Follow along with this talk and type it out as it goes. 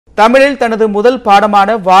தமிழில் தனது முதல் பாடமான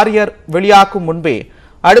வாரியர் வெளியாகும் முன்பே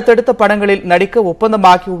அடுத்தடுத்த படங்களில் நடிக்க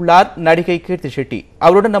ஒப்பந்தமாகியுள்ளார் நடிகை கீர்த்தி ஷெட்டி.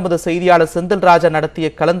 அவருடன் நமது செய்தியாளர் செந்தில் ராஜா நடத்திய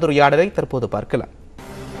கலந்துரையாடலை தற்போது பார்க்கலாம்.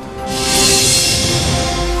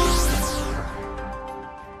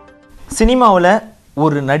 சினிமாவில்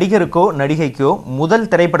ஒரு நடிகருக்கோ நடிகைக்கோ முதல்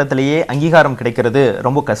திரைப்படத்திலேயே அங்கீகாரம் கிடைக்கிறது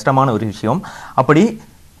ரொம்ப கஷ்டமான ஒரு விஷயம். அப்படி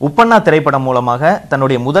உப்பண்ணா திரைப்படம் மூலமாக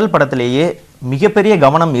தன்னுடைய முதல் படத்திலேயே மிகப்பெரிய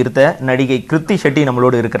கவனம் ஈர்த்த நடிகை கிருத்தி ஷெட்டி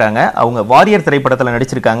நம்மளோடு இருக்கிறாங்க. அவங்க வாரியர் திரைப்படத்தில்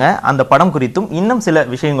நடிச்சிருக்காங்க. அந்த படம் குறித்தும் இன்னும் சில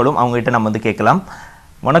விஷயங்களும் அவங்ககிட்ட நம்ம வந்து கேட்கலாம்.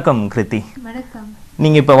 வணக்கம் கிருத்தி. வணக்கம்.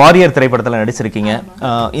 நீங்க இப்ப வாரியர் திரைப்படத்தில் நடிச்சிருக்கீங்க.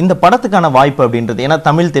 இந்த படத்துக்கான வாய்ப்பு அப்படின்றது, ஏன்னா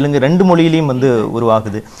தமிழ் தெலுங்கு ரெண்டு மொழியிலையும் வந்து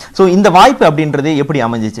உருவாகுது. ஸோ இந்த வாய்ப்பு அப்படின்றது எப்படி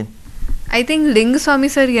அமைஞ்சிச்சு? ஐ திங்க் லிங்குசாமி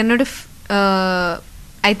சார் என்னோட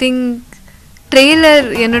ஐ திங்க் ட்ரெய்லர்,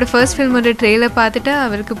 என்னோட ஃபர்ஸ்ட் ஃபில்மோட ட்ரெய்லர் பார்த்துட்டு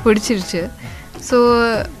அவருக்கு பிடிச்சிருச்சு. ஸோ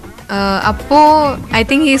அப்போது ஐ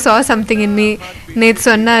திங்க் ஹீ சா சம்திங் இன் மீ. நேற்று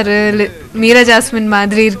சொன்னார், மீரா ஜாஸ்மின்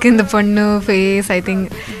மாதிரி இருக்குது இந்த பொண்ணு ஃபேஸ். ஐ திங்க்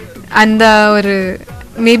அந்த ஒரு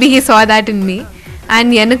மேபி ஹீ சா தேட் இன் மீ.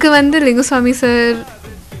 அண்ட் எனக்கு வந்து லிங்குசாமி சார்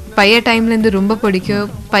பையா டைம்லேருந்து ரொம்ப பிடிக்கும்.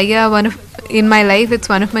 பையா in my life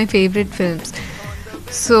it's one of my favourite films.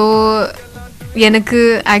 So எனக்கு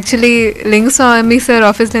ஆக்சுவலி லிங்குசாமி சார்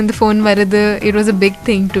ஆஃபீஸ்லேருந்து ஃபோன் வருது, it was a big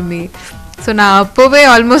thing to me. So நான் அப்போவே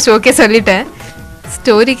ஆல்மோஸ்ட் ஓகே சொல்லிட்டேன்.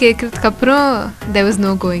 Story கேட்குறதுக்கப்புறம் there was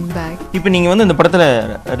no going back. இப்போ நீங்கள் வந்து இந்த படத்தில்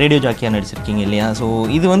ரேடியோ ஜாக்கியாக நடிச்சிருக்கீங்க இல்லையா? ஸோ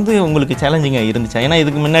இது வந்து உங்களுக்கு சேலஞ்சிங்காக இருந்துச்சா? ஏன்னா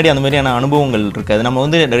இதுக்கு முன்னாடி அந்த மாதிரியான அனுபவங்கள் இருக்காது. நம்ம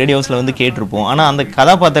வந்து ரேடியோஸில் வந்து கேட்டிருப்போம். ஆனால் அந்த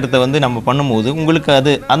கதாபாத்திரத்தை வந்து நம்ம பண்ணும்போது உங்களுக்கு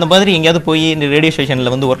அது அந்த மாதிரி எங்கேயாவது போய் இந்த ரேடியோ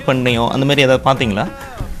ஸ்டேஷனில் வந்து ஒர்க் பண்ணியோ அந்த மாதிரி ஏதாவது பார்த்தீங்களா?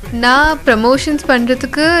 நான் ப்ரமோஷன்ஸ்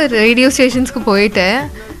பண்ணுறதுக்கு ரேடியோ ஸ்டேஷன்ஸ்க்கு போயிட்டேன்.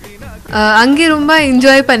 அங்கே ரொம்ப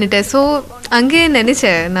என்ஜாய் பண்ணிட்டேன். ஸோ அங்கேயே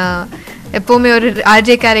நினச்சேன், நான் எப்போவுமே ஒரு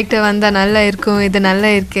ஆர்ஜே கேரக்டர் வந்தால் நல்லா இருக்கும், இது நல்லா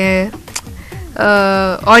இருக்கு.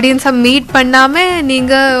 ஆடியன்ஸை மீட் பண்ணாமல்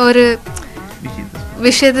நீங்கள் ஒரு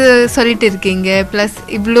விஷயத்தை சொல்லிட்டு இருக்கீங்க, ப்ளஸ்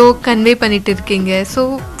இவ்வளோ கன்வே பண்ணிட்டு இருக்கீங்க. ஸோ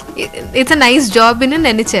இட்ஸ் அ நைஸ் ஜாப்னு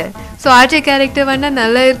நினச்சேன். ஸோ ஆர்ஜே கேரக்டர் வந்தால்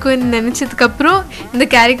நல்லா இருக்கும்னு நினச்சதுக்கப்புறம் இந்த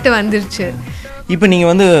கேரக்டர் வந்துருச்சு. இப்போ நீங்கள்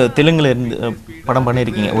வந்து தெலுங்கில் இருந்து படம்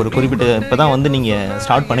பண்ணியிருக்கீங்க, ஒரு குறிப்பிட்ட இப்போ தான் வந்து நீங்கள்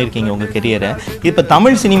ஸ்டார்ட் பண்ணியிருக்கீங்க உங்கள் கெரியரை. இப்போ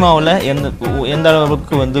தமிழ் சினிமாவில் எந்த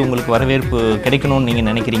அளவுக்கு வந்து உங்களுக்கு வரவேற்பு கிடைக்கணும்னு நீங்கள்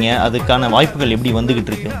நினைக்கிறீங்க? அதுக்கான வாய்ப்புகள் எப்படி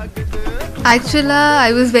வந்துக்கிட்டு இருக்கு? ஆக்சுவலாக I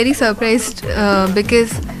was very surprised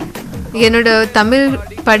because என்னோட தமிழ்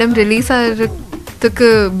படம் ரிலீஸ் ஆகிறதுக்கு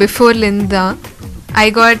பிஃபோர்லேருந்து தான் I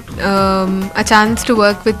got a chance to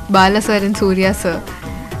work with Bala sir and Surya sir.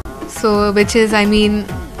 So which is I mean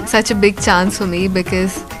such a big chance for me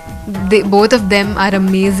because both of them are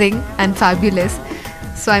amazing and fabulous.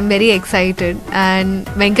 So I'm very excited. And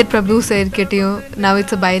Venkat Prabhu sir kittiyum, now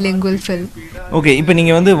it's a bilingual film. Okay, இப்போ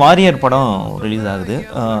நீங்கள் வந்து warrior படம் release ஆகுது.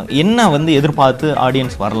 என்ன வந்து எதிர்பார்த்து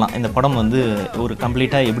audience வரலாம்? இந்த படம் வந்து ஒரு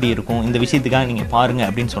கம்ப்ளீட்டாக எப்படி இருக்கும், இந்த விஷயத்துக்காக நீங்கள் பாருங்கள்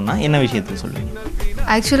அப்படின்னு சொன்னால் என்ன விஷயத்துக்கு சொல்லுவீங்க?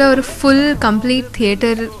 ஆக்சுவலாக ஒரு ஃபுல் கம்ப்ளீட்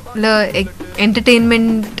தியேட்டரில்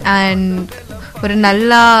என்டர்டெயின்மெண்ட் அண்ட் ஒரு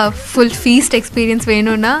நல்லா ஃபுல் ஃபீஸ்ட் எக்ஸ்பீரியன்ஸ்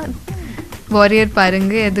வேணும்னா வாரியர்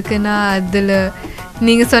பாருங்கள். எதுக்குன்னா அதில்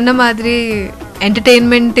நீங்கள் சொன்ன மாதிரி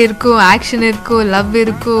என்டர்டெயின்மெண்ட் இருக்கும், ஆக்ஷன் இருக்கும், லவ்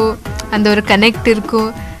இருக்கும், அந்த ஒரு கனெக்ட் இருக்கும்,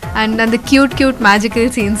 அண்ட் அந்த க்யூட் மேஜிக்கல்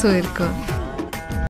சீன்ஸும் இருக்கும்.